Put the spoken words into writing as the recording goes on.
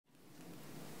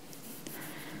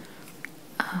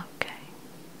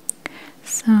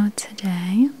So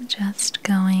today I'm just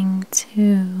going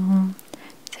to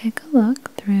take a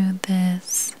look through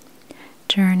this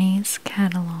Journeys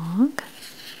catalog.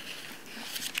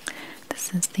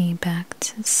 This is the back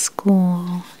to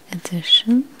school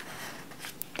edition.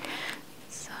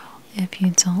 So if you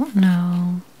don't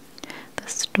know the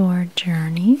store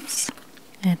Journeys,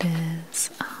 it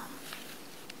is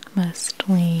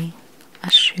mostly a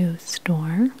shoe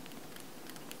store.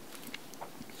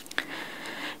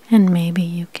 And maybe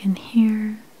you can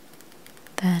hear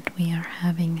that we are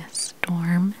having a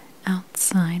storm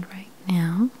outside right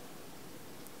now.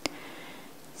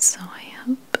 So I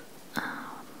hope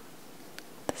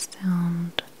the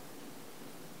sound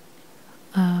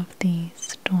of the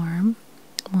storm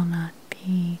will not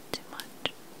be too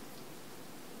much.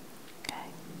 Okay.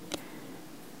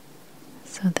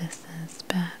 So this is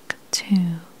back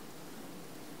to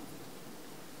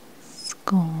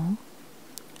school.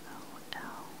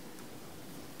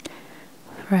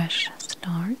 Fresh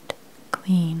start,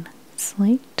 clean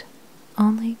slate,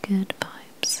 only good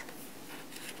vibes.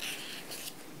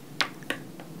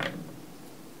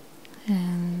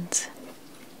 And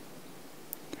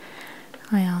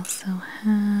I also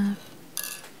have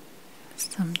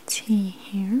some tea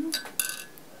here.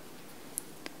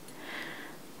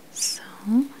 So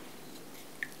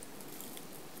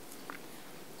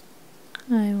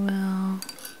I will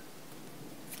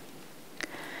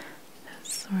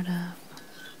just sort of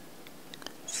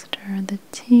stir the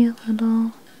tea a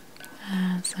little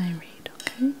as I read,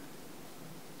 okay?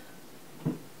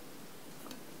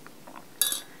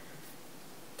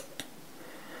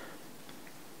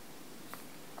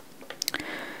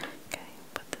 Okay,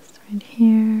 put this right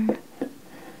here.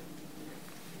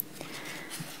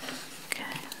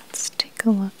 Okay, let's take a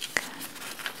look.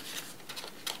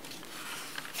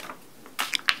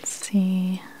 Let's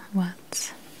see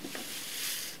what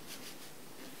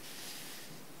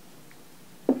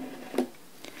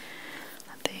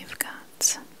they've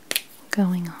got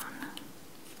going on.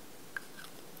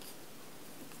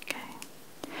 Okay,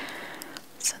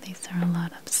 so these are a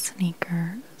lot of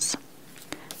sneakers.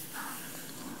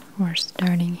 We're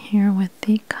starting here with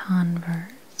the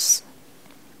Converse.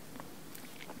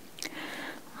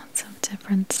 Lots of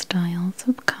different styles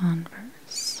of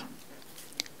Converse.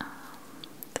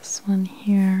 This one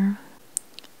here,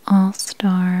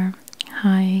 All-Star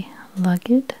High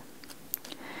Lugged.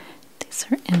 These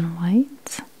are in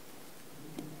white,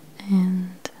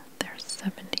 and they're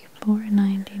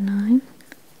 $74.99.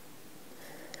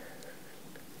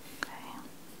 Okay.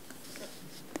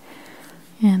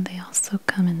 And they also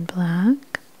come in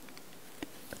black,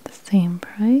 at the same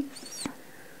price.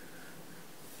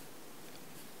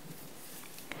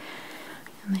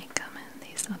 And they come in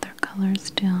these other colors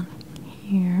down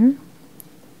here.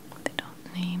 They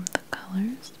don't name the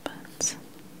colors, but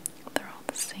they're all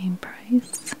the same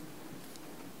price.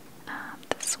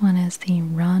 This one is the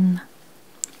Run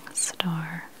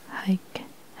Star Hike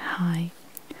High,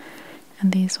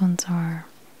 and these ones are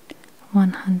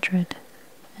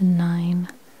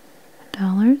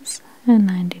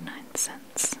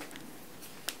 $109.99.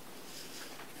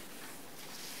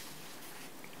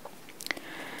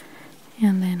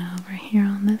 And then over here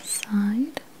on this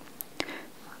side,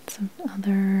 lots of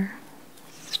other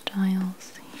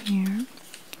styles here.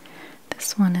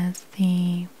 This one is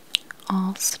the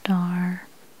All-Star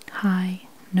High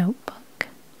Notebook.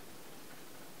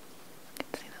 You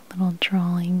can see the little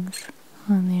drawings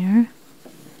on there.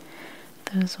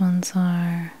 Those ones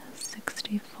are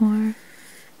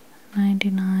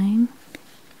 $64.99.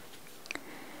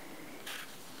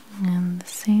 And the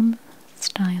same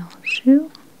style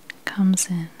shoe comes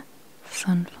in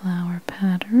sunflower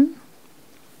pattern,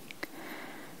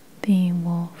 the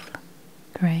wolf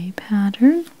gray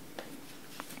pattern,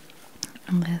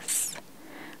 and this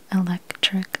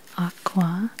electric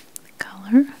aqua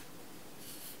color.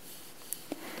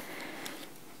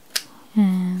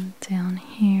 And down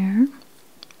here,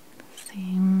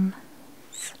 same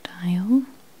style.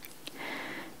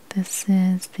 This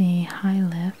is the High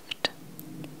Lift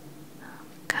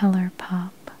Color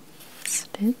Pop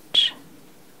Stitch,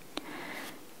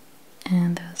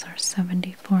 and those are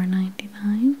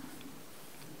 $74.99.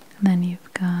 And then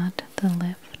you've got the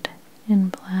Lift in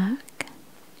black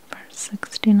for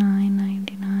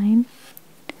 $69.99.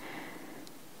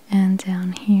 And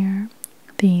down here,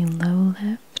 the Low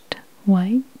Lift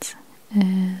white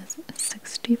is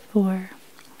 $64.99.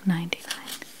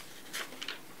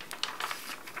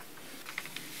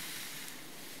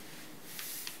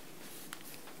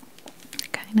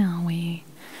 Okay, now we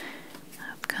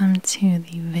have come to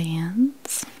the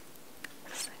Vans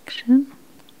section.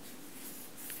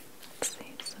 Let's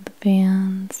see, so the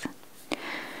Vans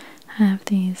have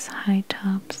these high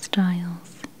top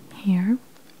styles here.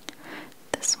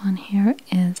 This one here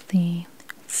is the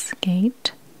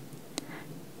skate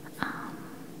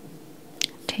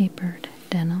tapered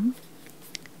denim,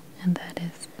 and that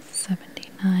is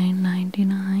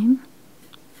 $79.99.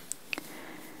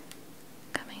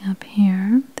 Coming up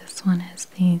here, this one is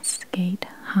the skate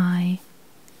high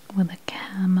with a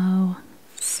camo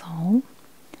sole.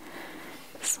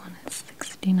 This one is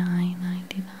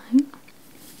 $69.99.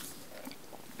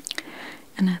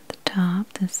 And at the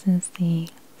top, this is the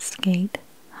skate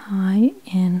high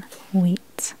in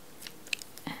wheat,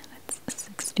 and it's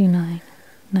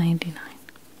 $69.99.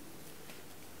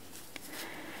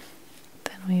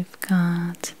 Then we've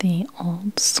got the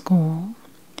old school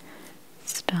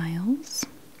styles.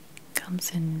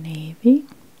 Comes in navy,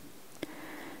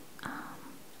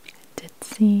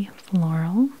 ditzy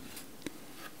floral,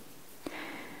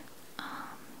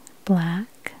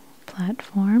 black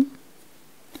platform,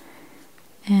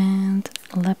 and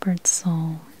leopard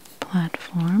sole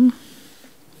platform.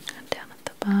 And down at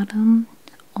the bottom,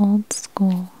 old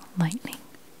school lightning.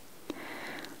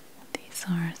 These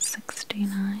are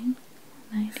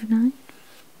 $69.99,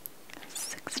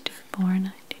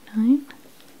 $64.99,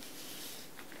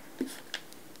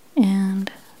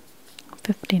 and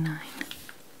 $59.99.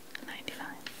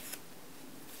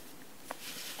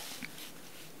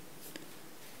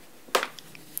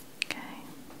 Okay,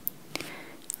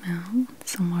 now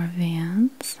some more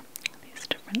Vans. These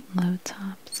different low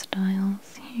top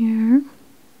styles here,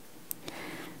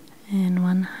 and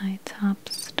one high top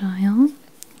style.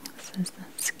 This is the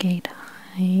skate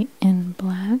high in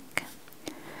black.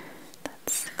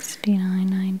 That's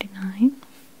 $69.99.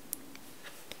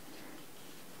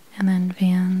 And then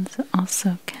Vans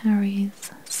also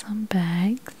carries some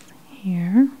bags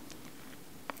here.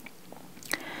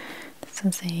 This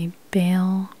is a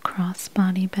Bale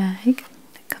crossbody bag.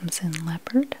 It comes in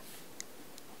leopard.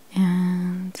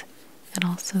 And it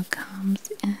also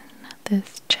comes in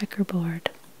this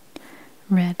checkerboard,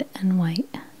 red and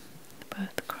white.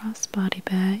 Both crossbody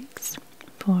bags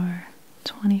for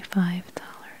 $25.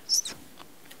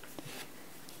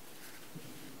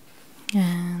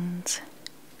 And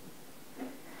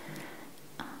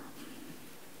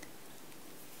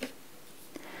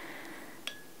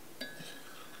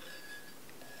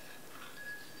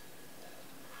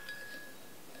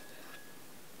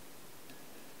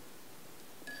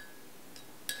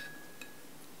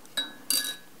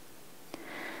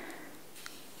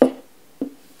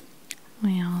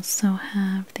we also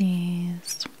have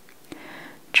these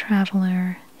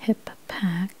traveler hip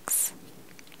packs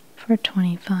for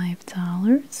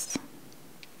 $25.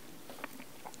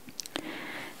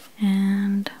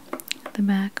 And the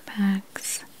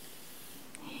backpacks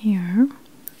here.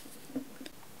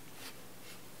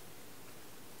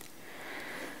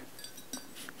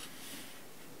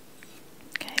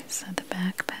 Okay, so the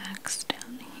backpacks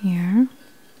down here,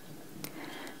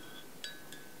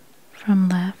 from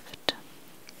left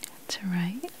to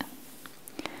right,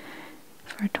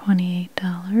 for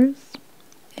 $28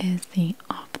 is the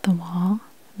Off the Wall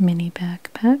mini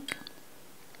backpack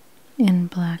in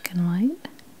black and white.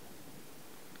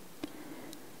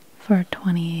 For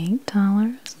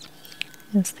 $28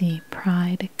 is the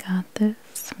Pride Got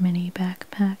This mini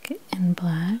backpack in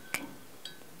black.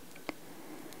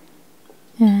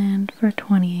 And for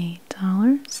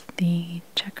 $28, the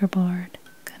Checkerboard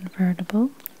convertible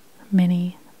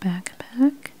mini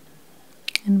backpack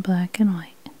in black and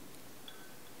white.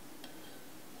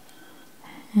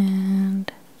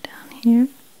 And down here,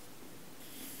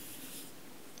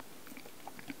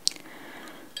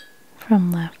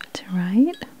 from left to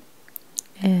right,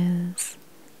 is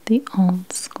the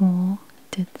Old School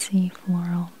Ditzy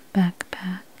Floral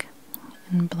backpack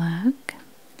in black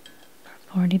for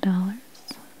 $40.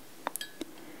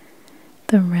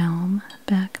 The Realm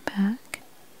backpack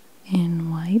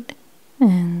in white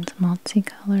and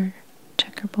multicolored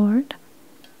checkerboard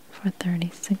for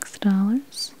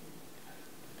 $36.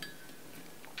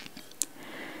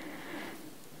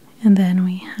 And then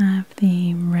we have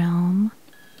the Realm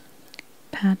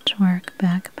patchwork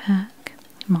backpack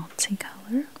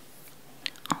multicolor,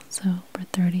 also for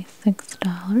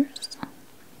 $36.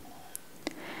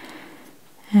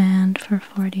 And for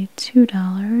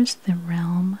 $42, the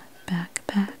Realm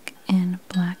backpack in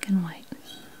black and white.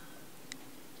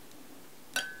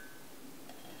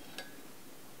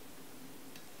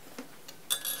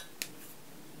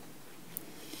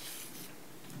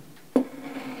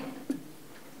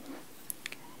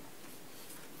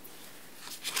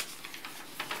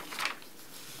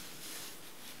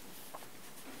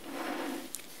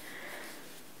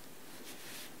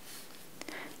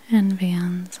 And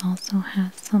Vans also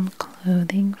has some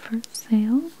clothing for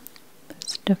sale.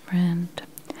 There's different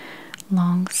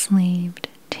long-sleeved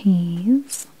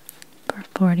tees for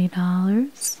 $40.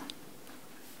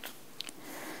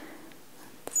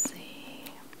 Let's see.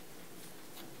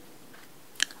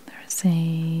 There's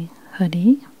a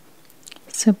hoodie,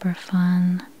 super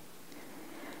fun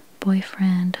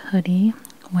boyfriend hoodie,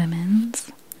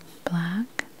 women's,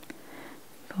 black,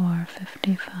 for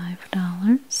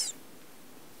 $55.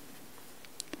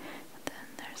 Then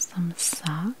there's some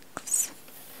socks,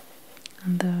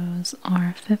 and those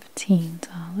are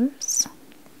 $15.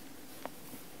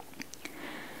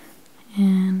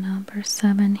 And number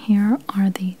 7 here are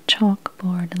the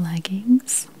chalkboard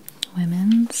leggings,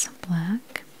 women's,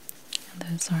 black, and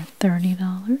those are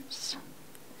 $30.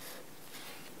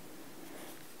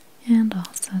 And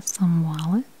also some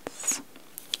wallets,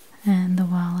 and the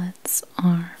wallets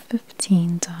are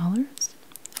 $15,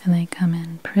 and they come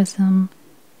in prism,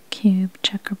 cube,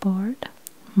 checkerboard,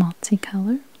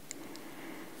 multicolor,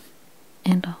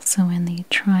 and also in the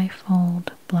trifold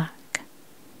black.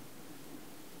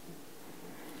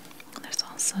 There's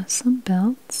also some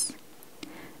belts,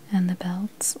 and the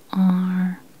belts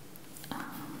are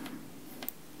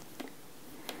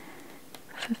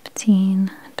 $15.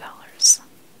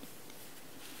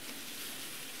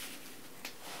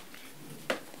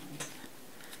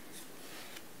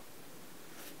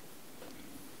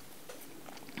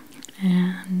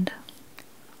 And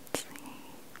let's see,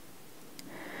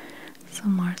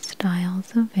 some more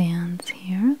styles of Vans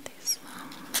here. These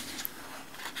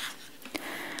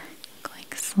look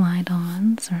like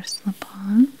slide-ons or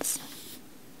slip-ons.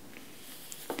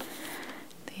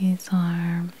 These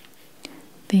are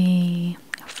the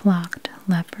flocked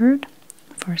leopard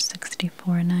for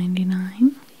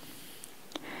 $64.99.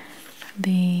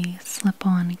 The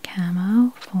slip-on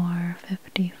camo for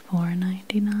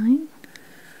 $54.99.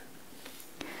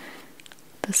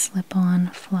 The slip-on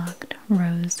flocked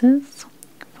roses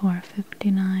for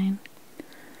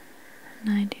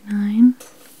 $59.99.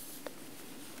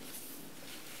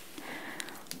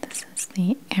 This is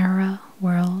the Era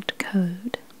World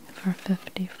Code for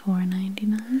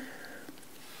 $54.99.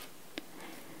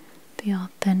 The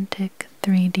authentic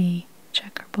 3D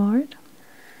checkerboard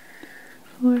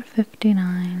for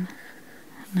 $59.99.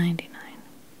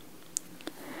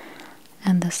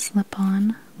 And the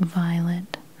slip-on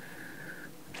violet,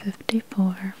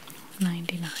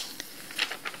 $54.99.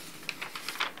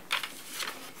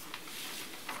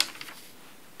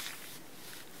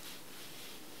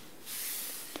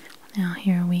 Now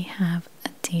here we have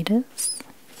Adidas.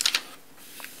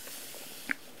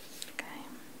 Okay.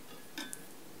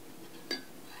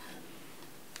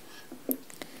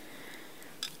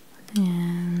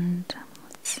 And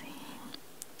let's see.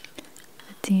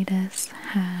 Adidas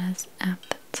has at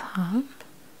the top,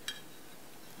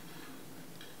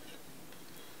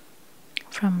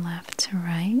 from left to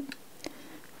right,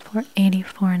 for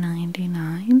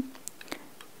 $84.99.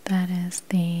 That is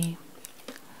the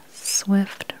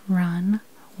Swift Run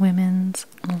Women's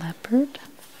Leopard.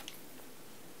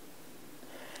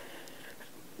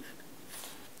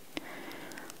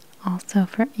 Also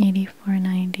for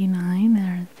 $84.99,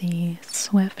 there are the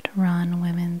Swift Run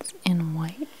Women's in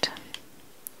white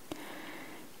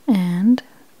and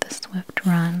the Swift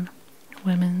Run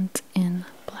Women's in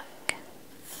black.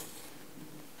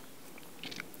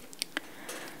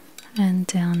 And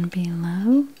down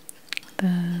below,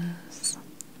 those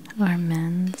are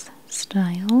men's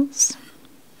styles.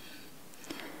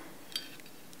 You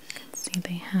can see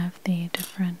they have the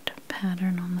different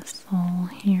pattern on the sole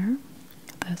here.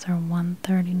 Those are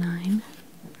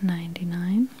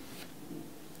 $139.99.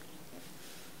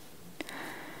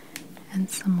 And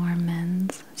some more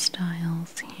men's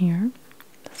styles here.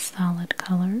 The solid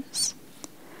colors.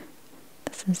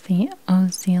 This is the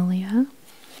Ozelia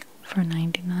for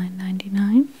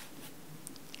 $99.99.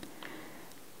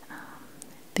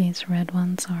 These red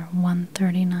ones are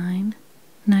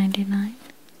 $139.99.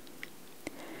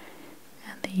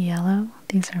 And the yellow,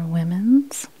 these are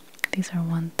women's. These are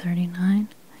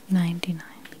 $139.99.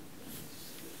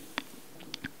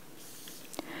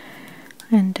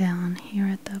 And down here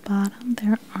at the bottom,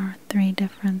 there are 3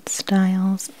 different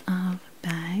styles of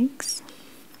bags.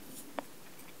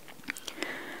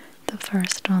 The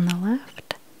first on the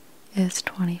left is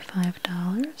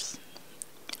 $25,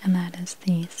 and that is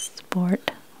the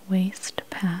Sport Waist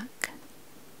Pack.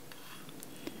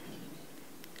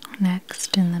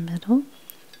 Next in the middle,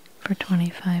 for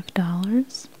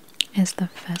 $25, is the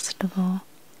Festival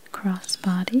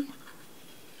Crossbody.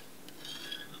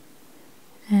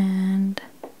 And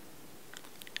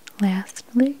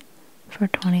lastly, for for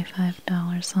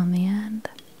 $25 on the end.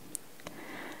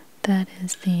 That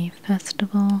is the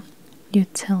Festival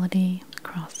Utility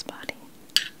Crossbody.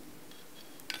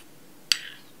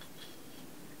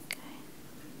 Okay.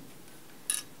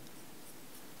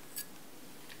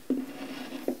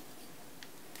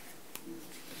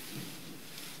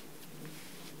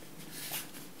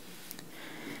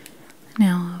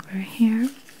 Now over here,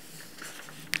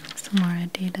 some more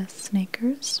Adidas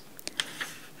sneakers.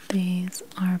 These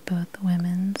are both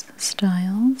women's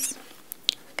styles.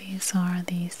 These are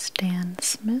the Stan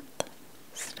Smith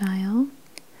style.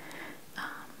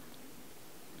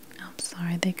 I'm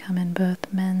sorry, they come in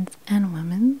both men's and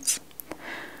women's.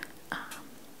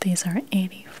 These are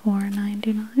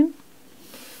 $84.99.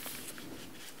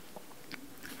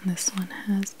 This one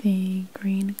has the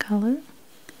green color.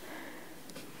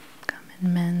 Come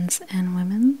in men's and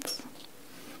women's.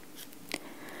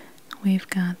 We've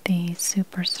got the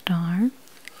Superstar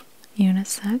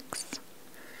unisex,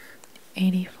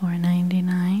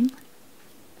 $84.99.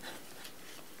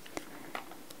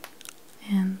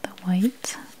 And the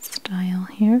white style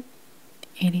here,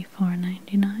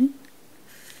 $84.99.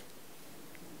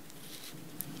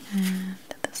 And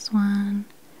this one,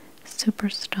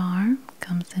 Superstar,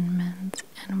 comes in men's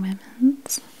and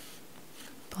women's,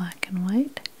 black and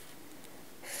white,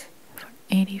 for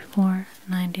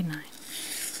 $84.99.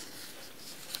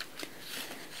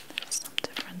 There's some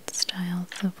different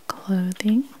styles of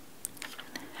clothing and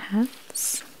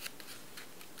hats.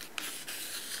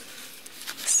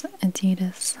 This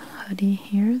Adidas hoodie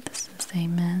here, this is a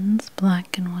men's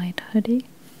black and white hoodie,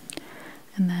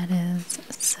 and that is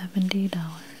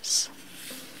 $70.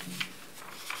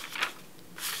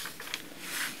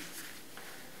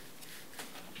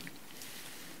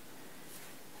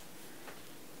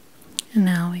 And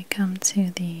now we come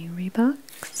to the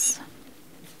Reeboks.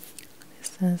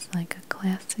 This is like a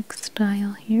classic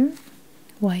style here,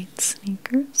 white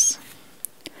sneakers.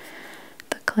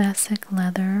 The classic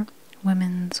leather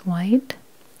women's white,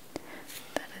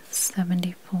 that is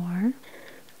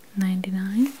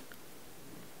 $74.99.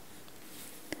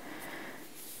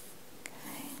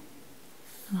 Okay.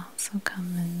 It also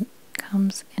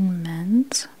comes in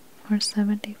men's for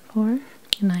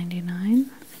 $74.99.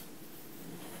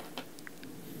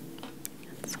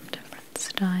 Some different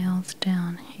styles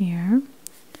down here.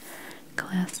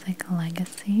 Classic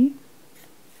Legacy.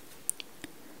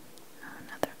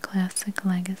 Another Classic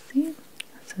Legacy.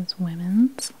 This is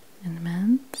women's and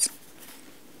men's.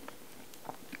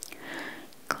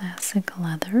 Classic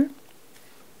Leather.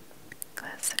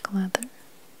 Classic Leather.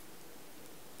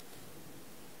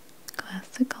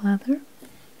 Classic Leather.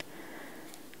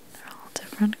 They're all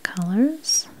different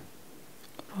colors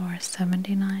for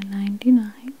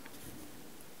 $79.99.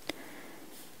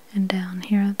 And down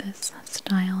here, this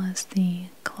style is the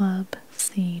Club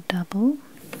C Double.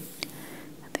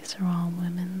 These are all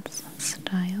women's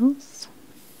styles.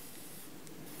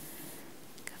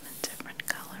 Come in different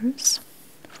colors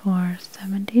for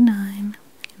 $79.99.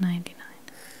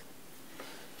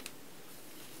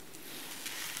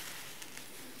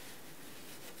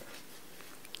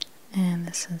 And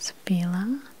this is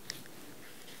Fila.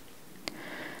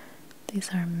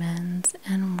 These are men's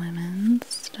and women's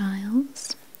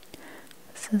styles.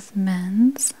 This is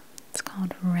men's. It's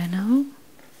called Reno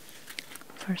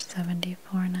for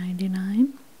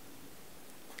 $74.99.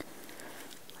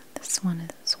 This one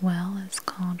as well is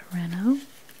called Reno.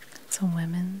 It's a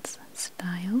women's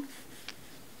style.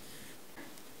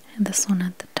 And this one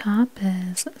at the top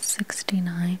is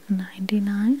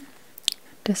 $69.99.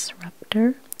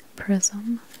 Disruptor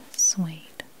Prism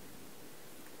Suede.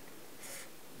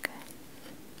 Okay.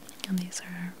 And these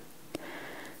are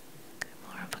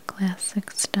more of a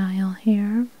classic style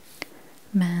here.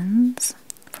 Men's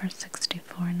for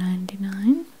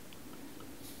 $64.99.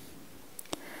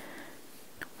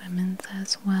 Women's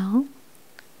as well.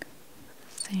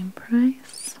 Same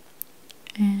price.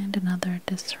 And another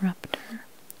Disruptor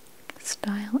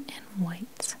style in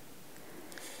white.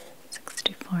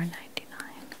 $64.99.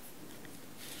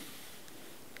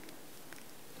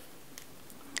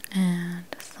 And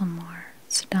some more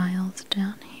styles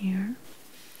down here.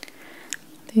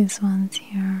 These ones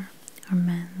here are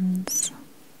men's.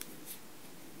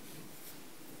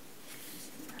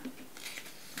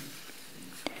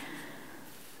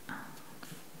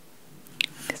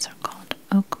 These are called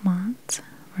Oakmont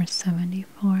for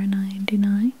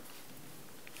 $74.99.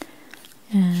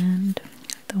 And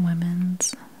the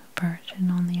women's version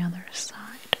on the other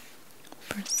side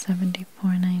for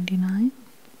 $74.99.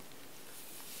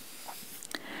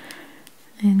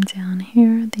 And down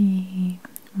here, the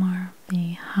more of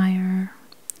the higher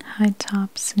high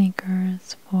top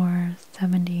sneakers for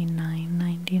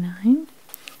 $79.99.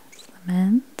 That's the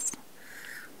men's.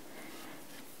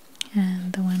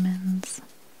 And the women's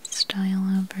style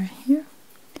over here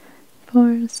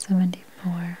for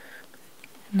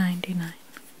 $74.99.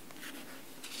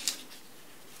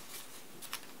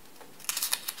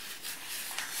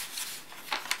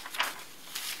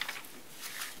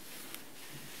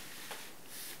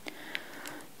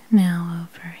 Now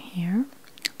over here,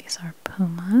 these are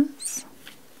Pumas.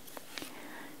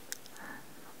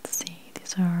 Let's see,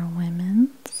 these are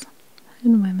women's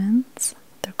and women's.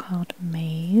 They're called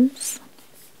Amuse.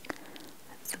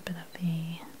 That's a bit of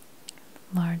a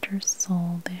larger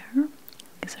sole there.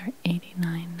 These are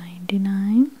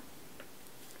 $89.99.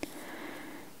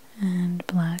 And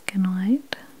black and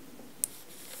white.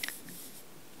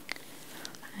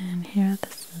 And here,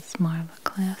 this is more of a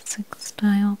classic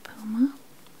style Puma.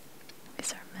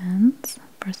 These are men's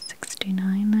for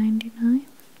 $69.99.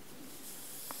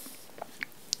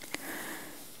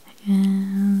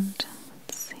 And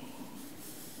let's see.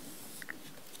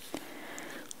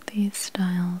 These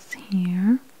styles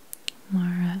here,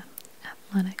 more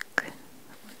athletic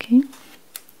looking.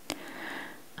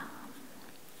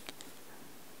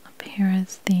 Up here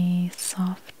is the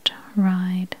Soft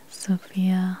Ride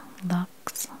Sophia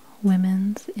Luxe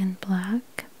Women's in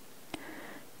black,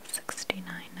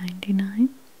 $69.99.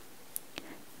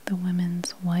 The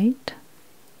women's white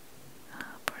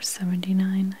for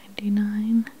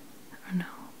 $79.99. Or no,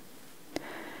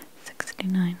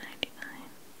 $69.99.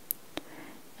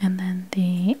 And then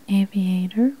the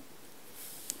Aviator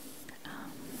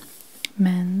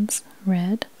men's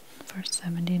red for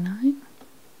 $79.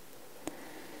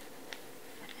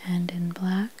 And in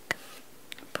black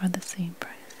for the same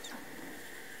price.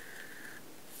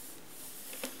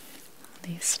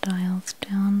 These styles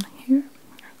down here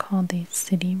are called the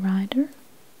City Rider,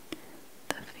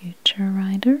 the Future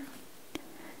Rider,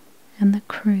 and the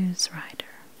Cruise Rider.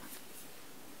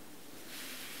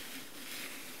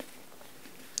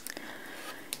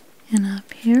 And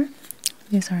up here,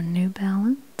 these are New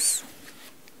Balance.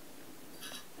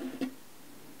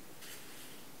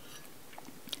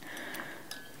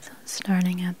 So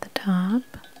starting at the top,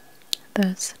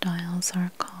 those styles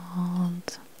are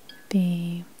called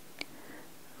the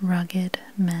Rugged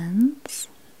Men's,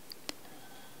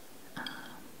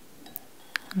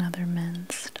 another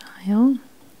men's style.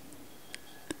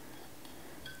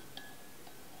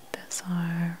 Those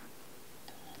are,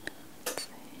 let's see,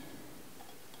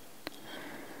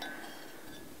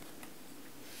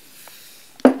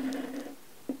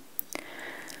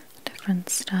 different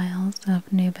styles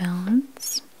of New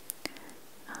Balance.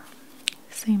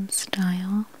 Same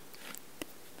style,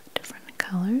 different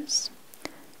colors.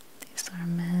 These are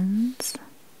men's,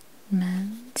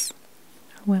 women's,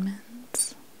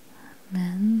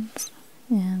 men's,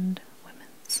 and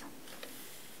women's.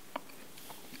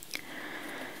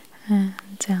 And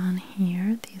down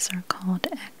here, these are called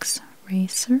X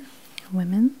Racer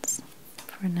women's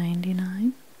for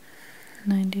 $99.99.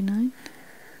 And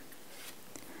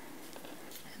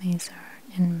these are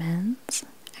in men's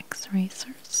X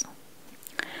Racers.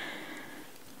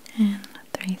 And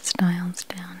 3 styles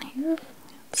down here.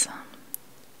 It's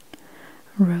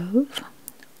Rove,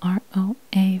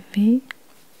 R-O-A-V.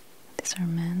 These are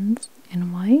men's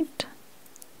in white,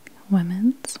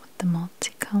 women's with the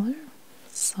multicolor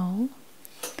sole,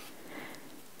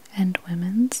 and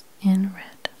women's in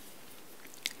red.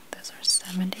 Those are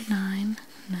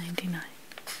 $79.99.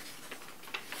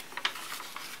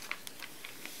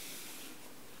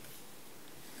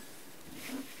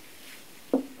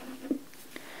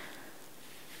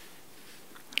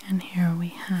 And here we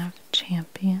have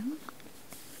Champion.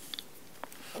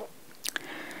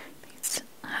 These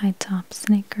high top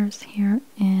sneakers here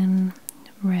in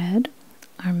red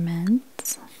are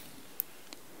men's.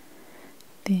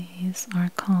 These are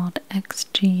called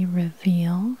XG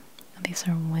Reveal. These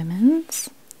are women's.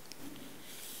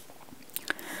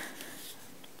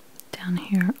 Down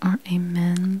here are a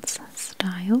men's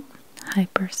style,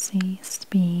 Hyper C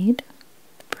Speed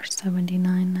for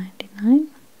 $79.99.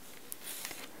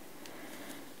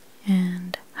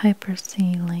 And Hyper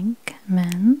C Link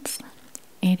men's,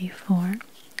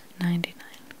 $84.99.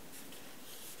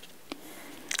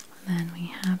 Then we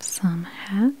have some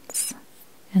hats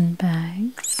and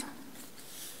bags.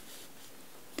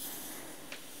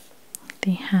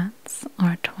 The hats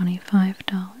are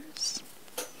 $25.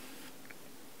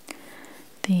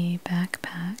 The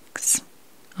backpacks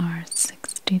are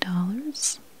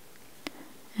 $60.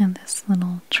 And this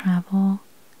little travel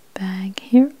bag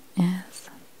here is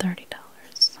 $30.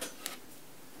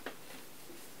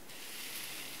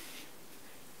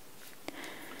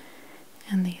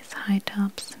 high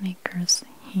top sneakers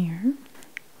here.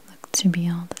 Look to be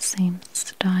all the same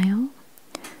style.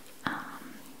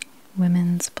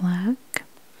 Women's black,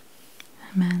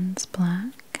 men's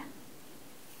black,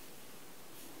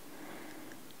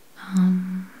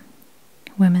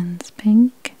 women's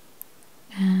pink,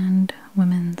 and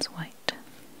women's white.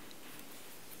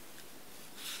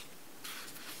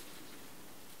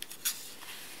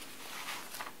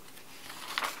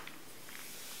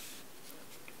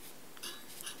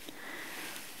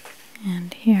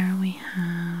 And here we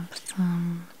have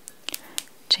some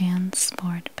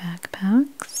JanSport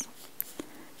backpacks,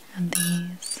 and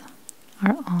these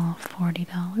are all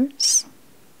 $40.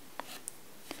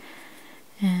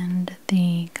 And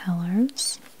the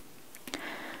colors,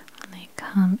 they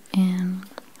come in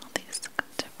all these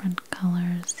different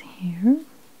colors here.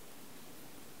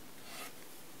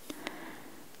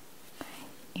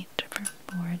 Each for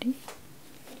 40.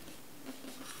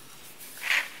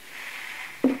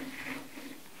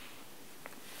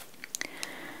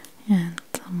 And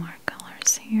some more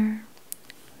colors here,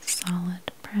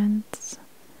 solid prints,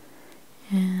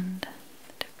 and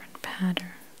different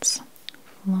patterns,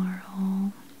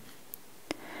 floral.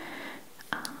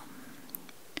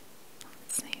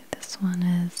 Let's see, this one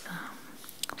is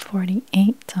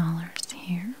 $48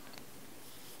 here.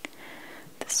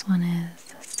 This one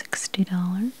is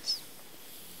 $60.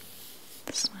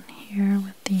 This one here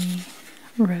with the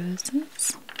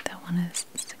roses, that one is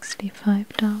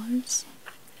 $65.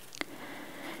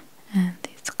 And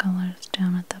these colors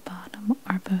down at the bottom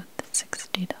are both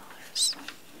 $60.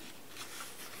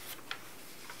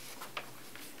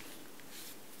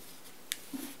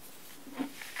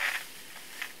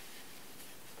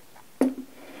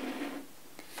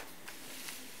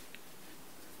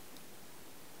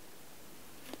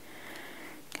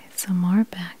 Okay, some more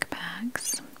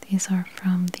backpacks. These are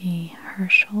from the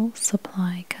Herschel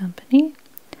Supply Company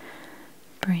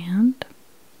brand.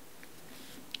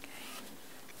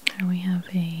 Here we have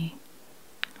a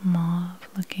mauve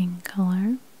looking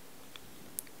color.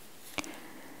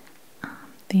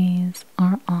 These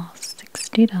are all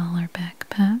 $60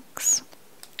 backpacks.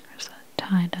 There's a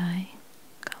tie-dye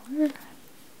color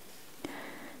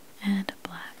and a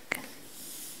black.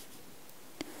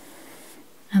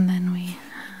 And then we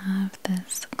have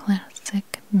this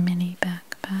classic mini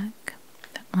backpack.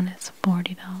 That one is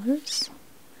 $40.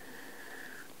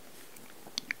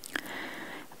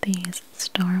 These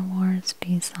Star Wars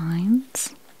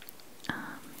designs.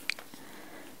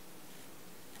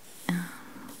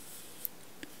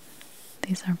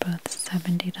 These are both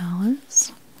 $70.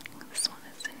 This one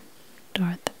is in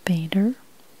Darth Vader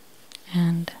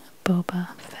and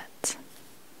Boba Fett.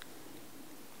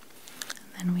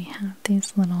 And then we have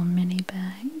these little mini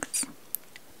bags.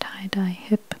 Tie-dye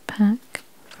hip pack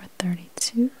for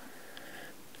 $32.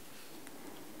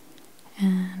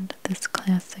 And this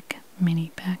classic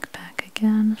mini backpack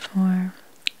again for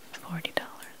 $40.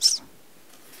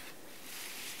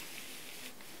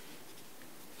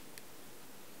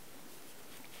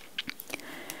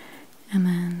 And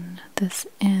then this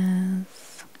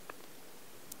is,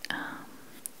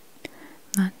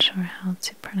 not sure how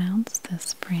to pronounce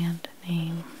this brand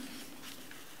name.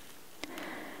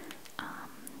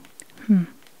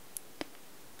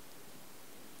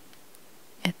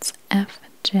 It's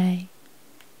FJALL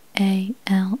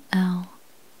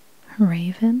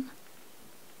Raven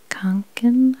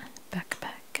Konkin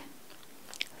backpack.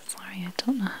 Sorry, I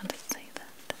don't know how to say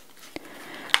that.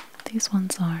 These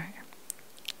ones are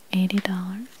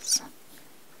 $80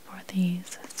 for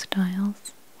these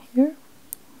styles here.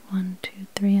 1, 2,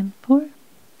 3, and 4.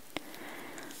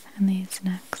 And these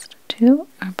next two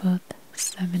are both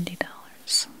 $70.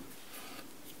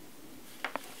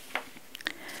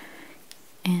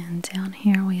 And down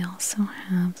here we also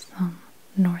have some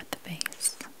North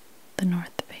Face, the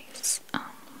North Face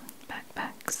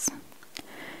backpacks.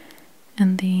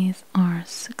 And these are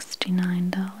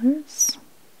 $69.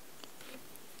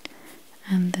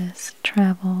 And this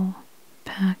travel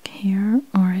pack here,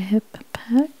 or a hip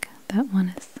pack, that one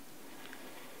is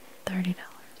 $30.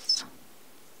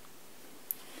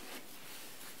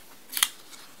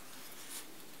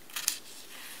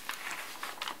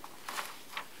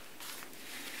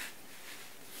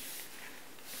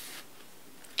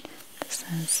 This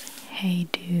says, "Hey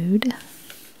Dude."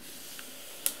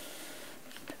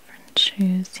 Different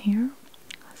shoes here,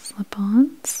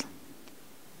 slip-ons.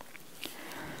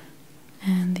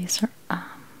 And these are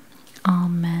all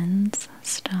men's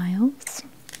styles.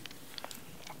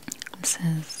 This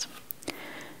is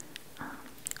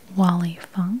Wally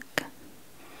Funk,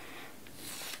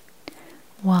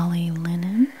 Wally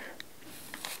Linen,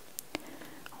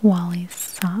 Wally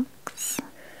Socks,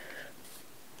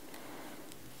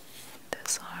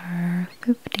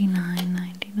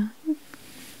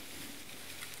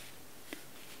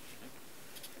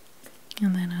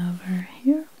 And then over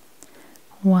here,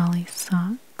 Wally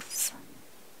socks.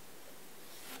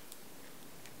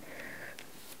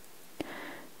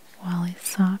 Wally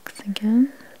socks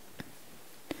again.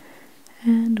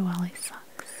 And Wally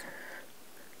socks.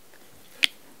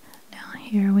 Now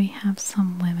here we have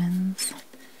some women's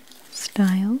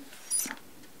styles.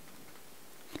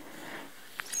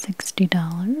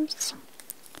 $60.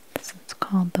 This is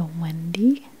called the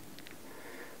Wendy.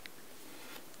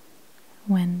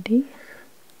 Wendy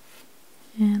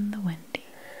and the Wendy.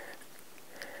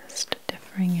 Just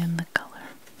differing in the color.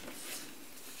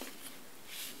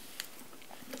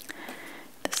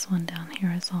 This one down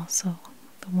here is also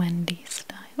the Wendy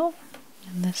style,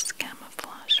 and this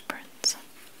camouflage print.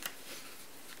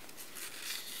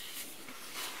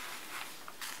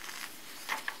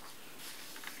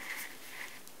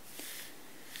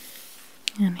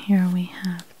 And here we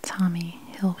have Tommy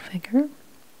Hilfiger.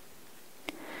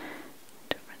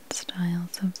 Different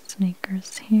styles of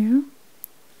sneakers here.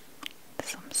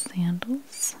 Some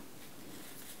sandals.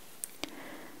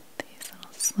 These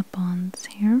little slip-ons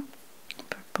here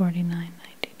for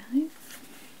 $49.99.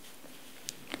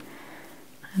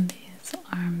 And these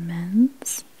are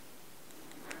men's.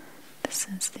 This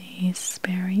is the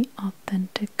Sperry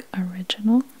Authentic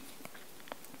Original.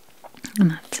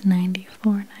 And that's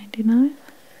 $94.99.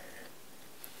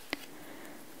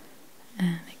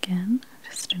 And again,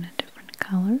 just in a different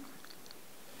color,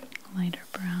 lighter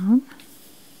brown.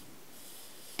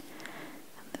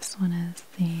 And this one is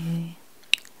the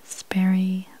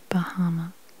Sperry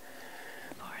Bahama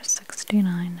for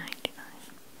 $69.99.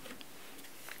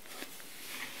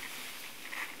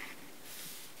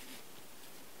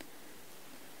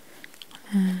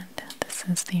 And this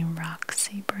is the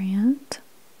Roxy brand.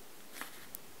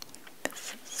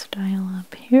 This style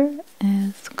up here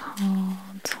is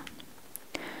called,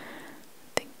 I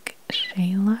think,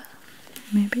 Shayla,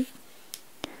 maybe,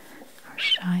 or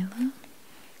Shyla,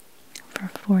 for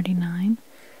 $49.99.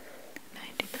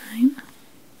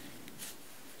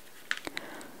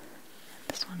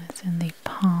 This one is in the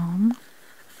palm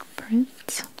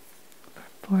print for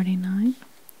 $49.99.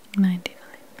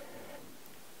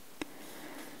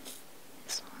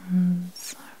 These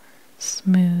ones are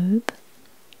smooth,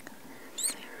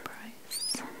 same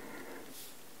price.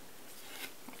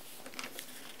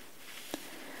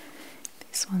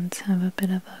 These ones have a bit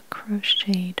of a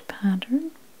crocheted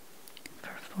pattern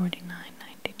for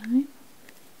 $49.99.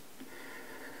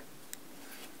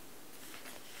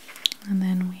 And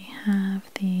then we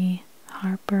have the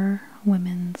Harper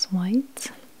Women's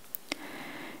White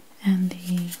and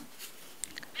the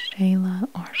Shayla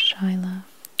or Shyla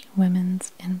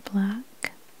Women's in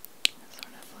Black.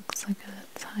 Sort of looks like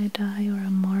a tie-dye or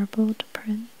a marbled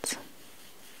print.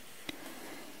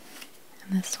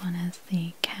 And this one is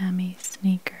the Cami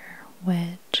Sneaker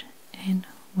Wedge in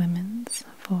Women's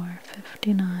for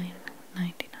 $59.99.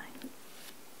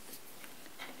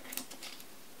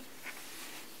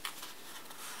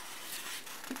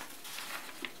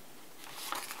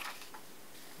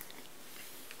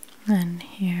 And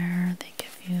here they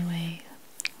give you a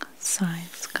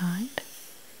size guide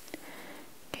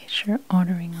in case you're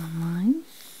ordering online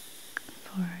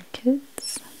for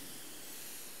kids.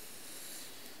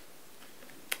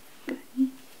 Okay.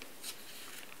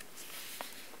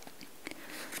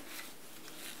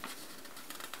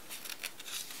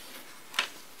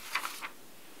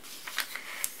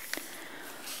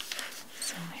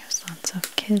 So here's lots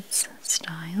of kids'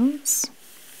 styles.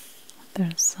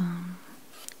 There's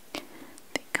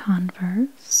the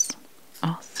Converse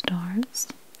All-Stars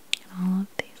in all of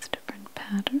these different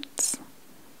patterns.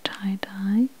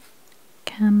 Tie-dye,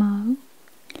 camo,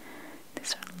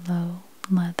 these are low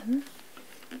leather,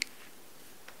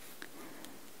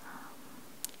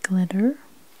 glitter,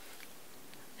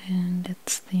 and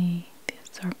these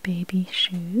are baby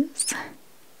shoes.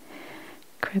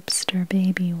 Cribster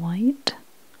Baby White,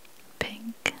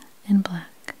 pink, and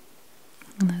black.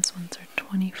 And those ones are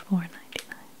 $24.99.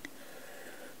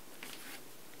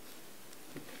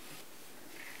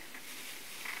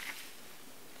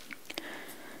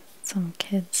 Some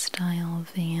kids style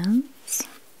Vans. These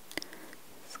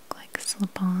look like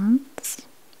slip-ons.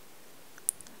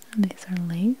 These are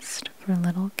laced for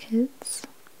little kids.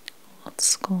 Old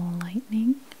School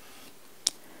Lightning.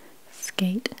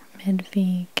 Skate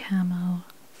Mid-V Camo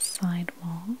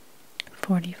Sidewall,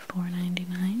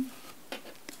 $44.99.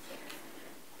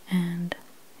 And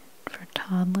for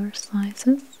toddler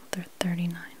sizes, they're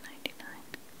 $39.99.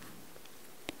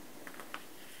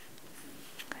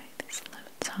 Okay, these low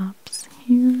tops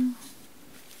here.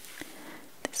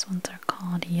 These ones are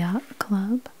called Yacht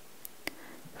Club,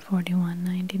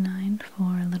 $41.99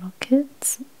 for little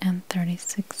kids and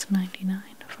 $36.99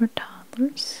 for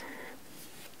toddlers.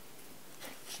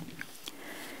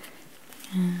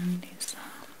 And these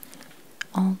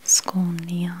old school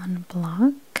neon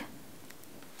block,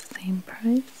 same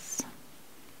price.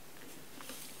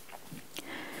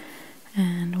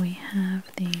 And we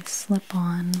have the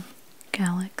slip-on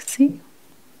Galaxy,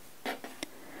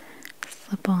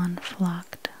 slip-on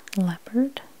flocked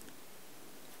leopard,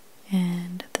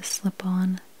 and the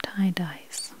slip-on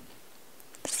tie-dyes,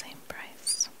 same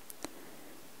price.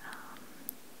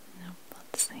 Nope,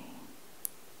 let's see.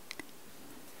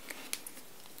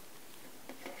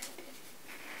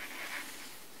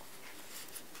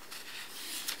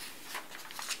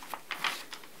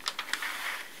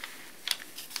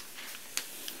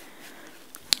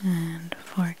 And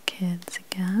for kids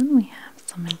again, we have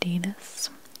some Adidas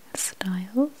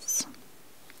styles.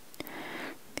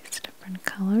 These different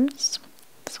colors.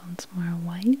 This one's more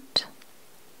white.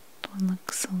 This one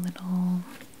looks a little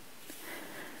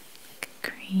like a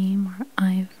cream or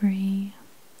ivory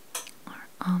or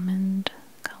almond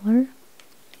color.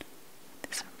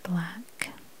 These are black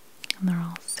and they're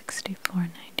all $64.99.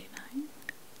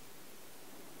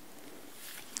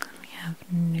 And we have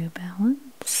New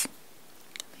Balance.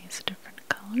 These different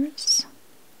colors.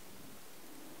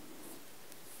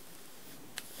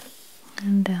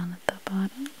 And down at the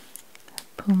bottom,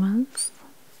 Pumas.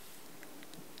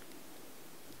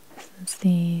 This is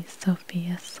the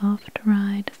Sophia Soft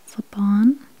Ride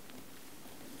slip-on.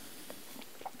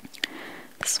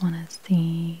 This one is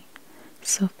the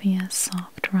Sophia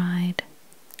Soft Ride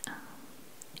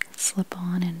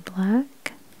slip-on in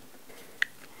black.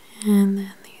 And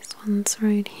then these ones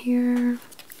right here.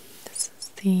 This is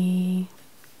the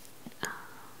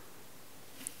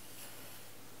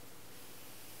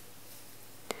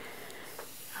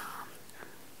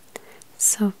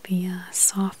Sophia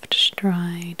Soft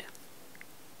Stride,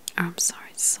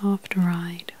 Soft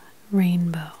Ride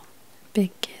Rainbow,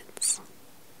 big kids.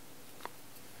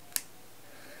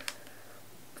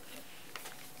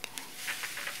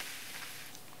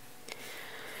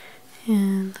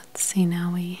 And let's see,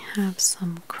 now we have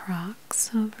some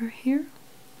Crocs over here.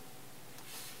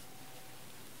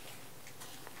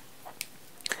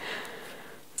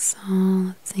 So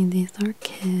let's see, these are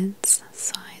kids'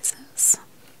 sizes.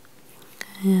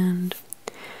 And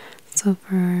so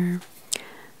for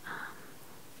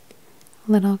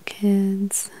little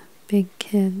kids, big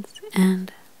kids,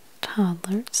 and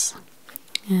toddlers.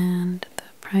 And the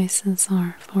prices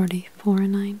are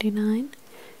 $44.99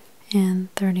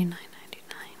 and $39.99.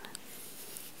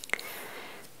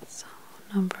 So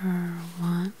number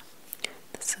one,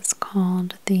 this is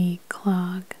called the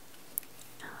Clog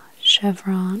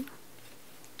Chevron.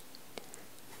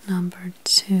 Number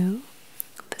two,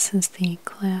 this is the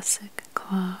Classic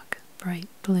Clog Bright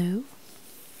Blue.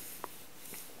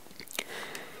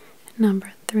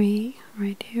 Number three,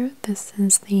 right here, this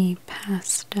is the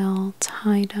Pastel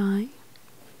Tie-Dye.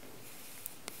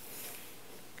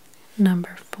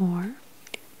 Number four,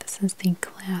 this is the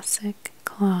Classic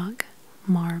Clog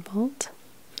Marbled.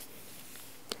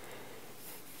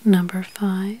 Number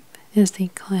five is the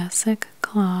Classic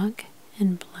Clog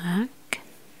in black.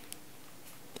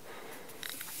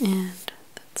 And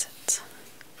that's it.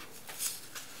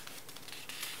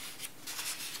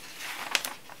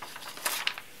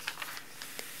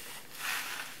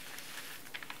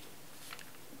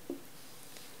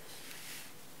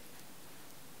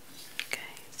 Okay,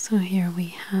 so here we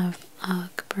have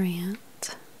UGG brand.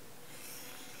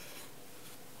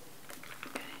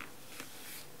 Okay.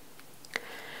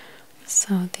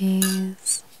 So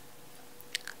these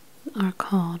are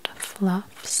called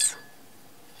Fluffs.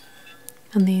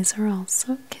 And these are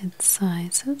also kid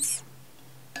sizes.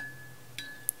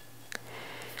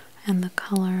 And the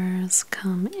colors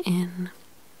come in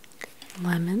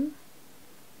lemon,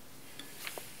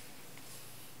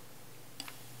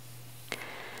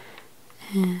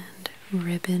 and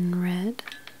ribbon red,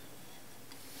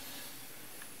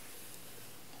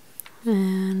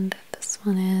 and this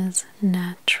one is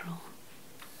natural.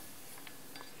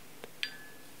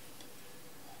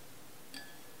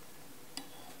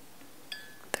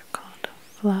 They're called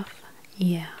Fluff,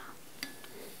 yeah.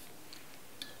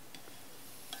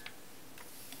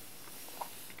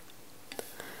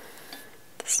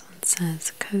 This one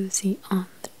says cozy on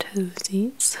the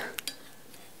toesies.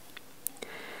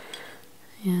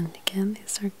 And again,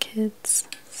 these are kids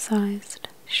sized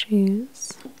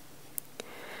shoes.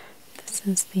 This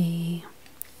is the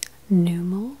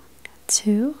Numal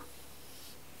 2.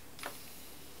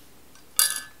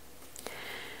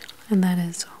 And that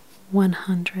is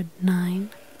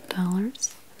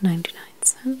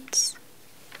 $109.99.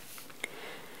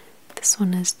 This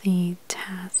one is the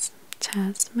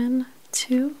Tasman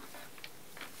 2,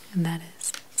 and that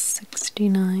is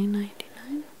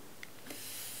 $69.99.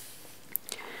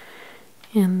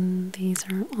 And these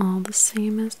are all the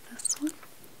same as this one,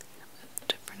 with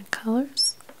different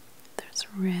colors. There's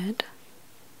red,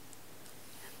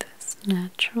 and this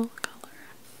natural color,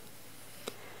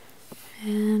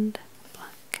 and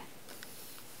black.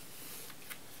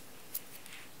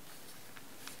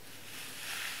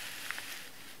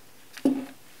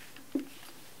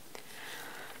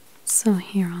 So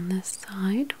here on this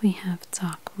side we have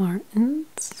Doc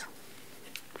Martens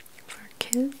for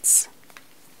kids.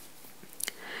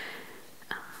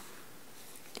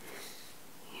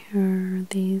 Here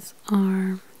these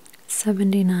are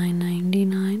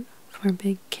 $79.99 for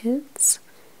big kids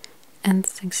and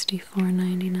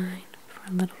 $64.99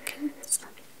 for little kids.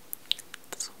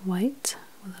 It's white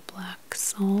with a black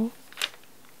sole.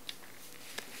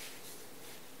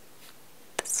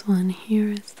 This one here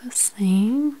is the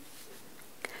same.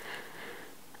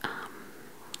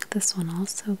 This one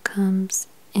also comes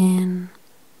in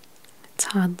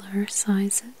toddler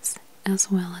sizes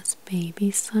as well as baby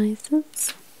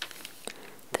sizes.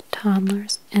 The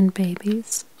toddlers and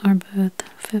babies are both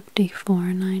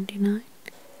 $54.99.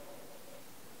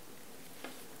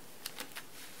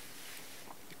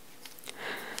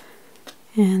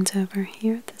 And over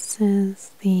here, this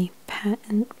is the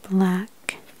patent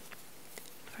black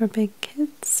for big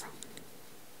kids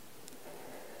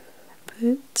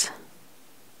boot,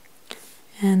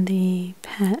 and the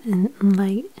patent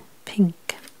light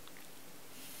pink.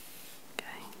 Okay.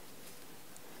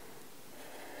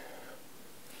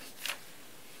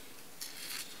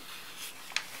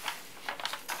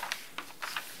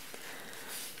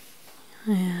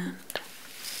 And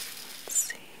let's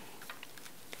see.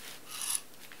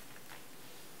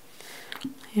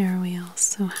 Here we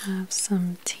also have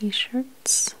some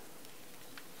t-shirts.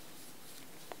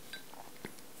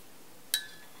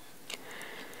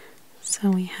 So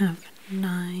we have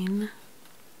 9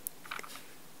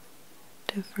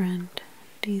 different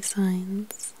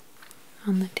designs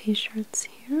on the t-shirts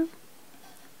here.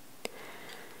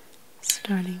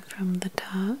 Starting from the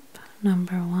top,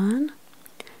 number 1,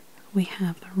 we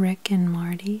have Rick and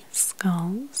Morty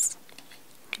Skulls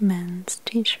men's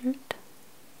t-shirt.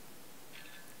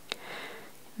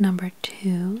 Number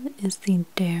 2 is the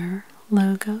Dare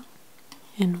logo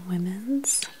in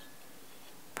women's,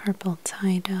 purple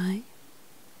tie-dye.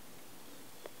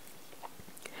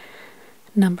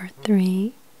 Number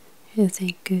 3 is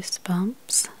a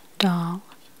Goosebumps doll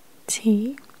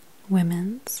tee,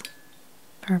 women's,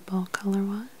 purple color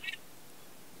wash.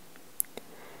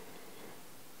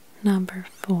 Number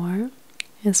 4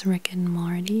 is Rick and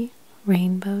Morty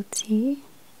rainbow tee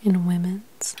in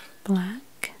women's,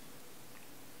 black.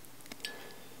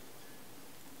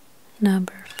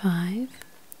 Number 5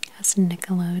 has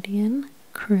Nickelodeon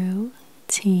crew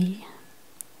tee,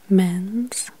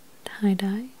 men's,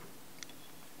 tie-dye.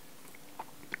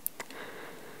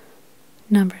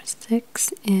 Number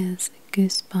 6 is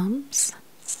Goosebumps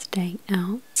Stay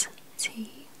Out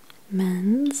tee,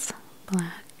 men's,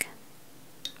 black.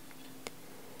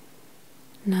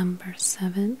 Number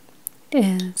 7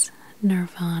 is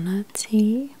Nirvana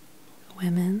tee,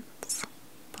 women's,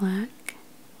 black.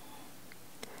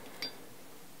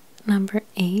 Number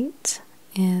 8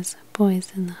 is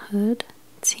Boys in the Hood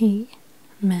tee,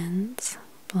 men's,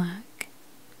 black.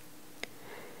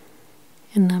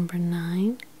 And number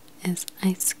 9 is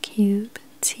Ice Cube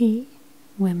tee,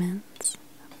 women's,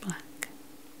 black.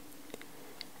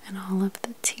 And all of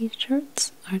the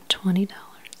t-shirts are $20.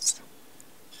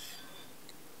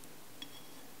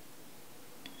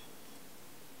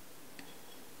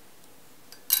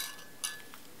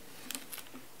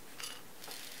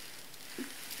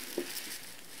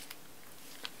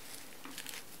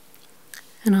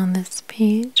 And on this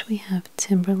page we have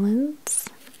Timberlands.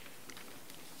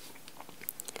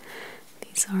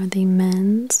 These are the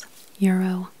men's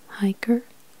Euro hiker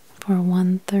for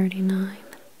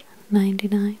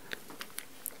 $139.99.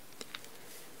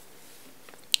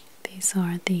 These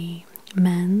are the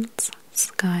men's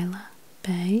Skyla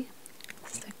Bay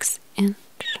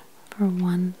 6-inch for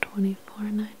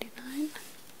 $124.99.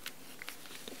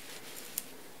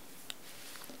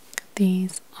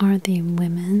 These are the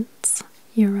women's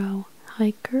Euro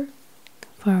hiker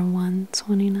for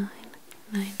 $129.99.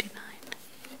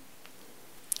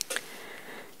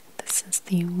 This is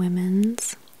the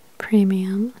women's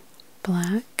premium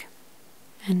black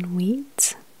and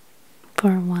wheat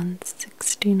for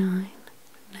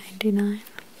 $169.99.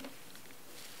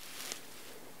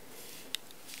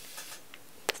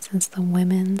 This is the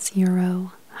women's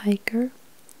Euro hiker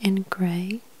in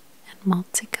gray and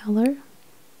multicolor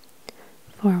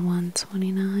for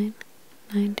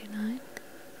 $129.99.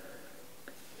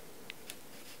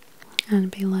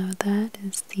 And below that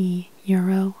is the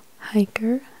Euro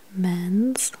Hiker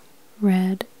men's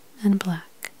red and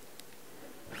black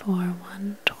for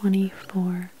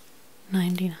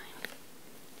 $124.99.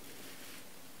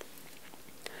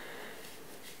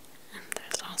 And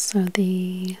there's also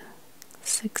the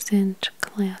 6-inch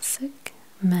classic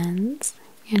men's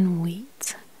in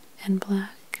wheat and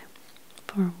black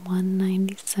for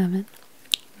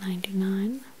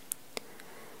 $197.99.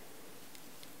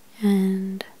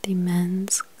 And the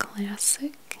men's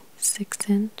classic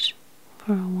 6-inch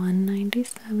for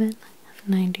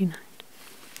 $197.99.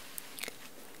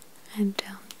 And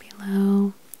down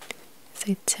below is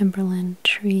a Timberland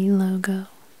tree logo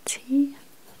tee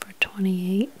for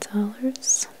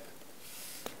 $28.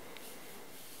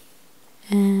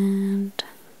 And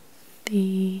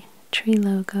the tree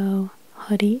logo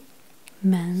hoodie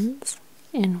men's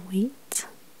in wheat,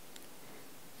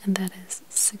 and that is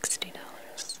 $60.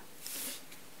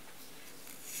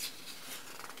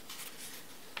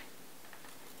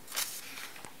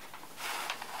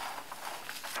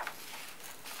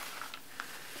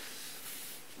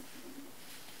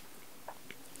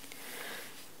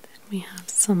 We have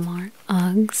some more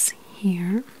Uggs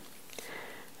here.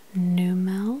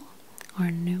 Numel or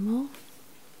Numel.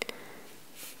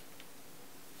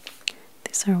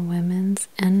 These are women's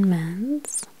and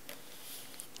men's.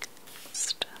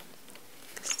 Just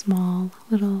a small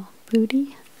little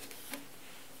booty.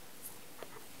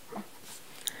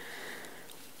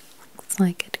 Looks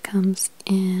like it comes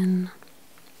in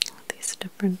these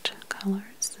different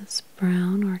colors. This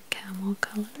brown or camel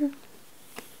color,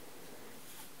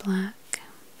 black,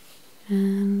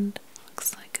 and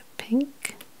looks like a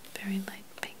pink, very light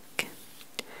pink,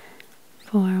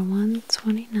 for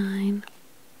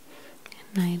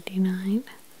 $129.99.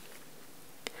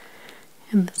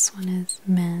 And this one is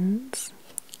men's,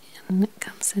 and it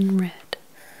comes in red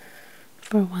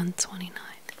for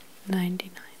 $129.99.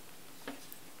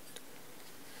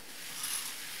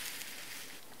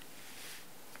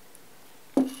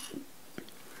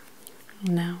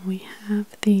 Now we have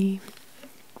the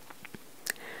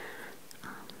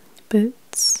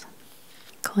boots,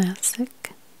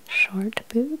 classic short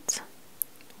boots,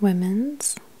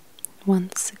 women's,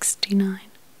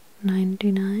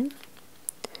 $169.99.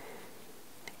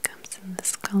 It comes in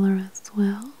this color as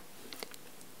well.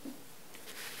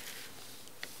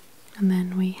 And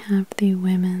then we have the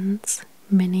women's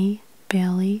mini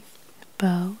Bailey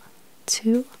bow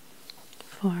 2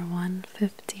 for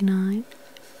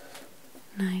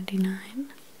 $159.99.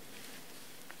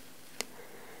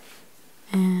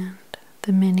 And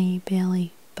the mini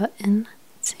Bailey button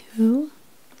 2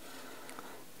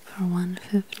 for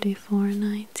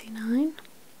 $154.99.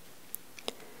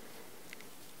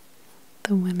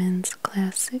 The women's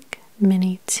classic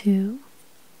mini 2.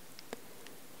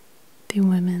 The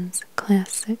women's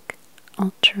classic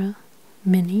ultra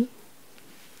mini.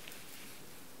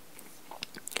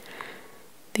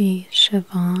 The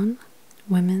Chevron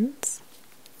women's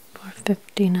for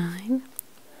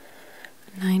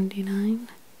 $59.99.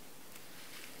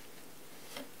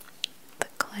 The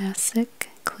classic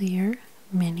clear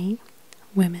mini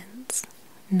women's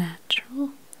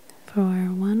natural for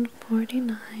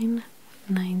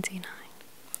 $149.99.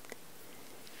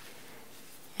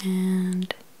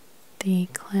 And the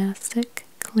classic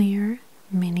clear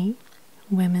mini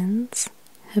women's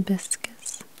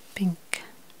hibiscus pink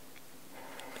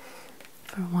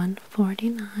for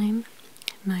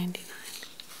 $149.99.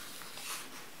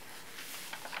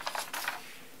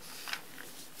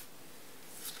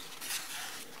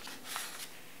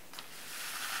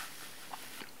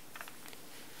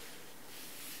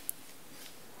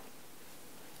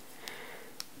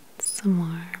 Some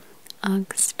more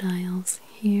Ugg styles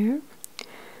here.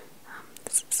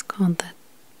 This is called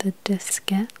the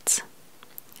Diskette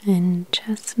in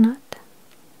chestnut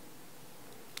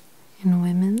in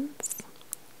women's,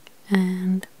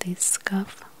 and the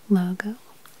Scuff logo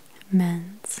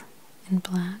men's in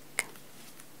black.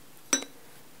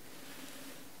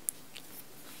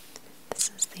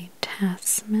 This is the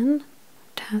Tasman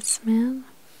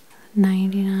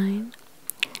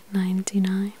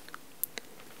 $99.99.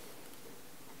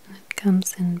 And it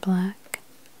comes in black,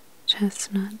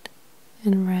 chestnut,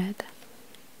 and red.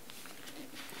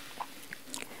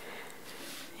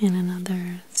 And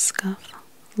another Scuff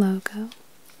logo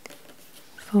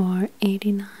for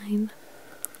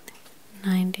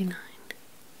 $89.99.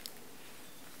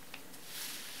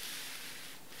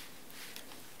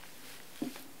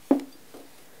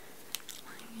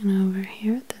 And over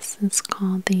here, the is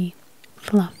called the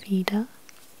Fluffita,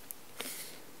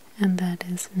 and that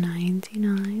is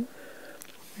 $99.99.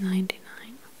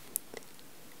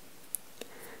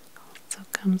 Also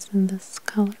comes in this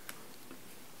color.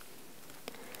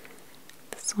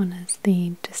 This one is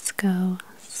the Disco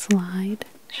Slide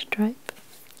Stripe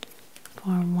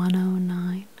for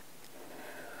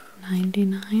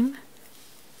 $109.99.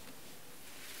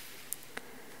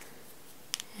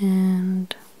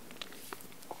 And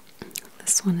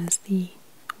this one is the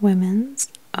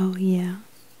Women's Oh Yeah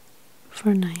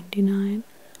for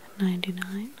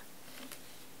 $99.99.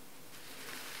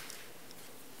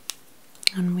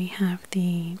 And we have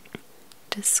the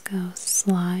Disco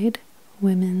Slide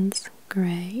Women's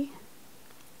Gray,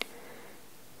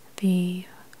 the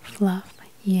Fluff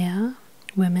Yeah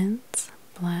Women's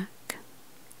Black,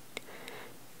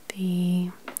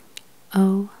 the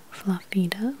Oh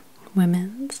Fluffita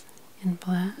Women's in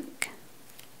Black,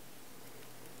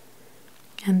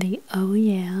 and the Oh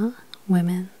Yeah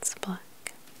Women's Black.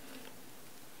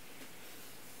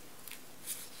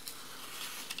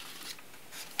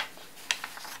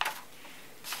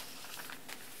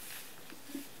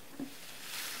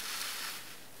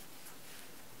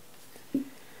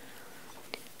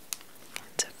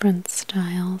 Different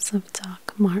styles of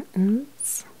Doc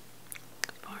Martens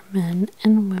for men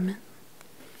and women.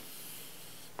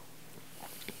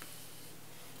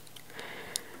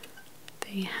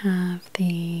 They have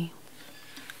the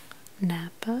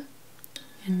Napa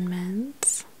in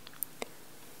men's,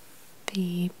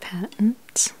 the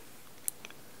Patent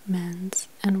men's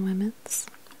and women's.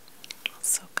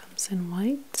 Also comes in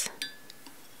white.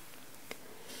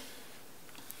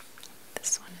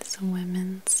 This one is a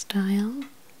women's style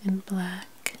in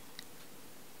black.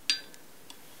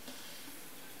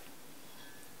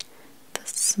 The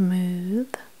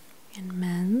Smooth in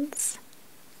men's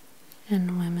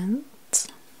and women's,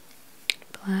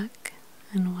 black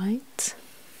and white.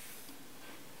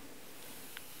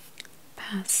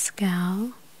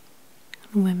 Pascal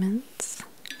in women's,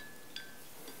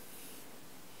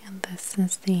 and this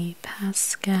is the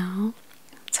Pascal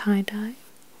tie-dye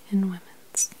in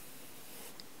women's.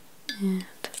 And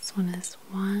this one is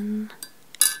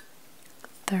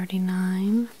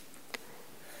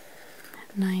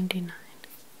 $139.99.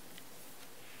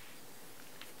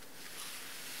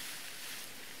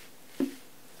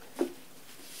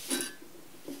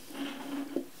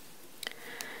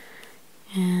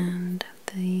 And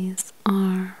these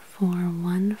are for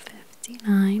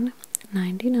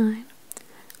 $159.99.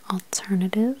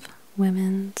 Alternative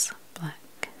women's black.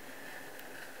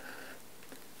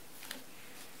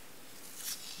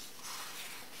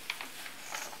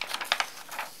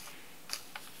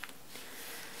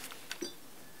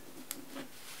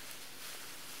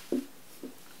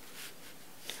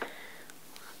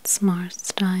 More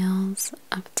styles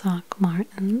of Doc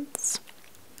Martens.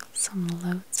 Some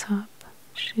low top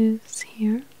shoes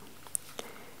here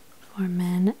for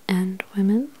men and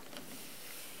women.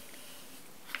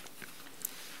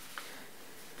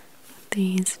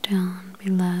 These down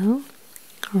below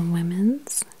are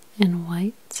women's in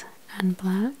white and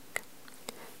black.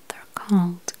 They're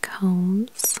called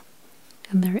Combs,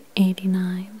 and they're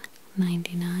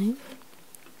 $89.99.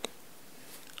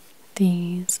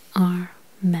 These are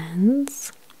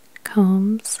men's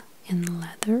combs in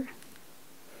leather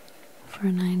for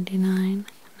 $99.99.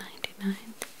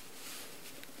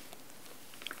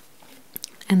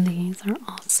 And these are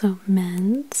also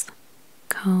men's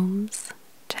combs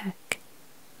tech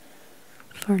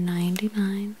for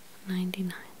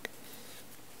 $99.99.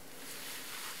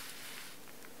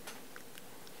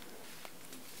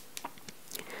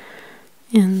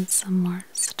 And some more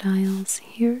styles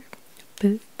here.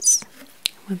 Boots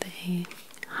with a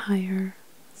higher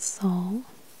sole.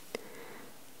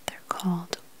 They're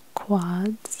called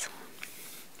Quads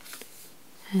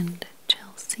and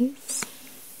Chelsea's.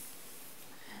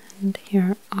 And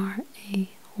here are a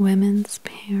women's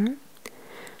pair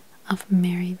of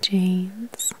Mary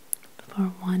Jane's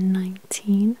for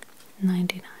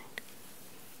 $119.99.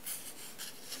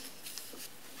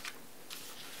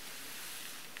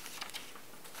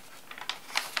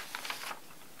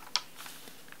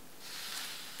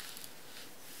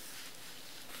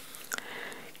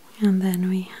 And then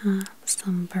we have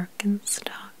some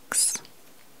Birkenstocks.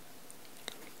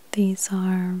 These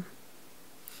are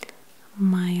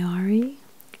Mayari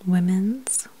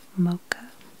Women's Mocha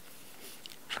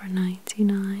for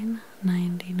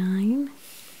 $99.99.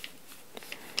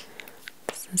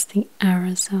 This is the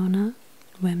Arizona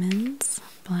Women's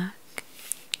Black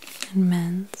and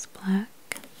Men's Black.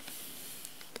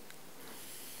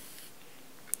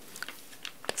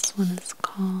 This one is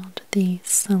called the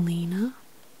Selena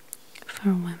for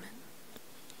women.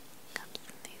 Comes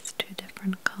in these two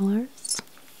different colors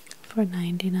for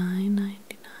 $99.99.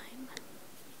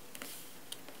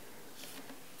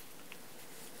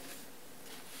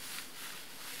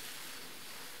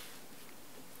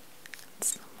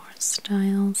 Some more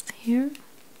styles here.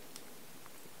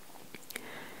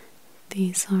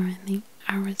 These are in the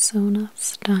Arizona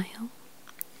style.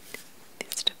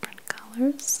 These different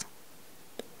colors.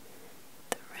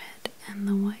 The red and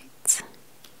the white.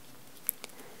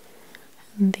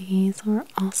 And these are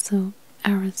also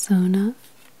Arizona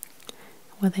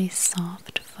with a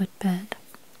soft footbed.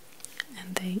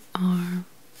 And they are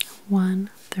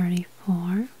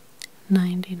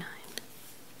 $134.99.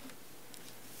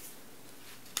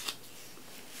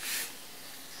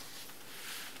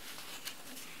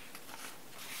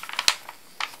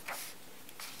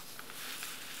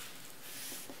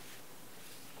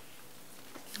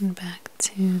 And back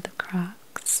to the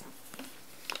Crocs.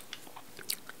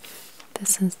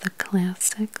 This is the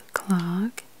classic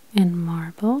clog in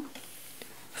marble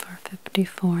for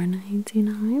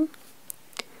 $54.99.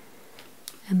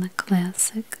 And the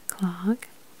classic clog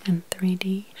in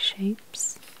 3D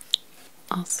shapes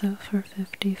also for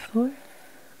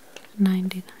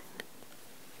 $54.99.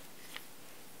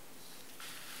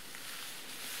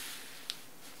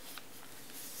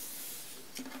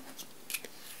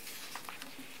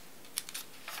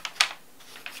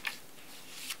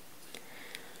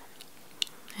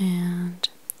 And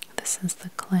this is the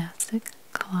classic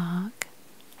clog.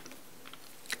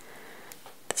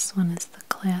 This one is the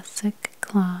classic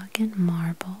clog in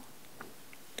marble.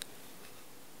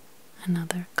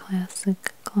 Another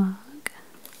classic clog.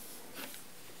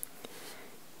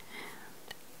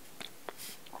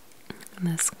 And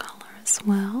this color as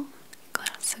well.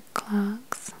 Classic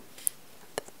clogs.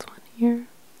 This one here.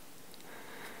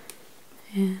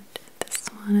 And this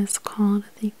one is called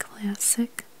the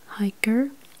Classic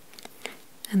Hiker.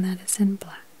 And that is in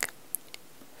black.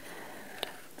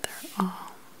 They're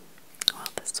all, well,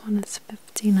 this one is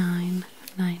 $59.99.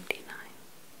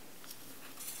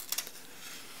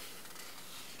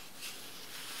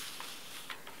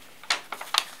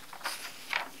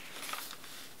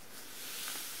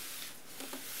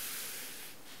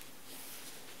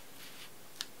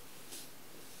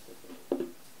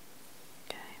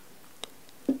 Okay,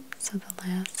 so the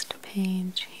last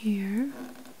page here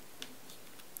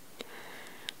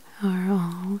are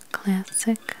all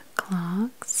classic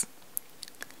clogs.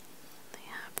 They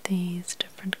have these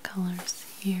different colors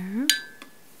here.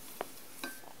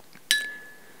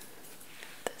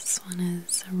 This one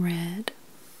is red.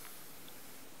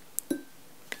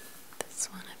 This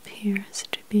one appears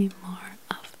to be more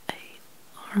of a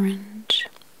orange,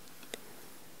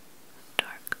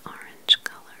 dark orange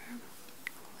color,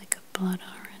 like a blood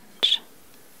orange.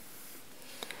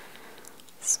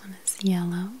 This one is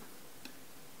yellow.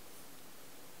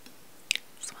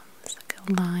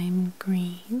 Lime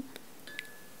green.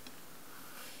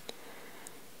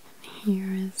 And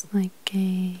here is like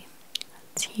a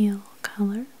teal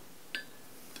color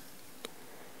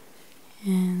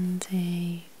and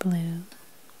a blue.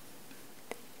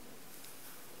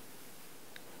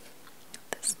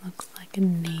 This looks like a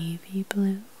navy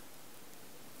blue.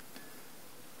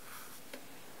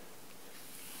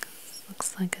 This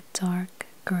looks like a dark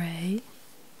gray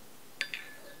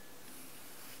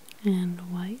and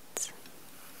white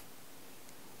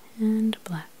and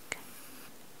black.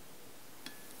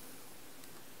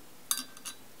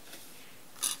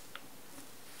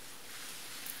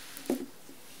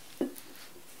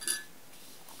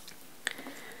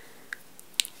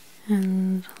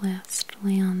 And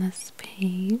lastly on this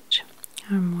page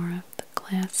are more of the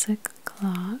classic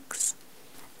clogs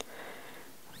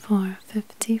for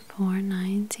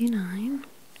 $54.99.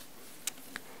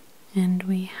 And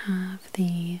we have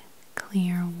the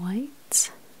clear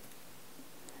white,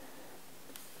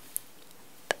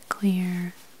 the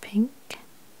clear pink,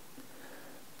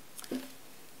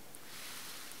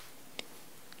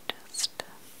 just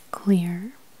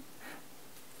clear,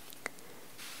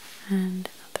 and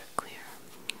another clear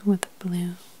with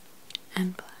blue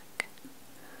and black.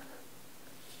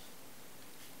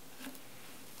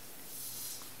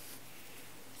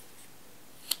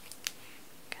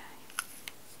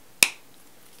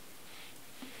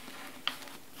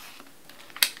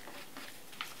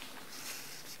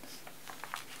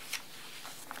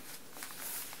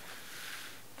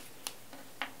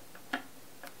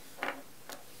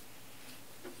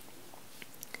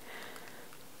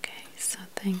 So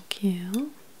thank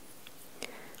you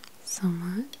so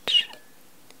much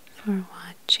for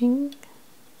watching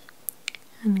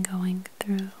and going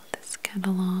through this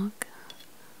catalog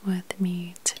with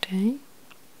me today.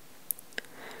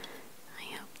 I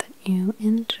hope that you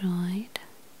enjoyed,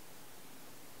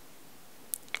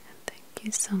 and thank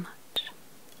you so much.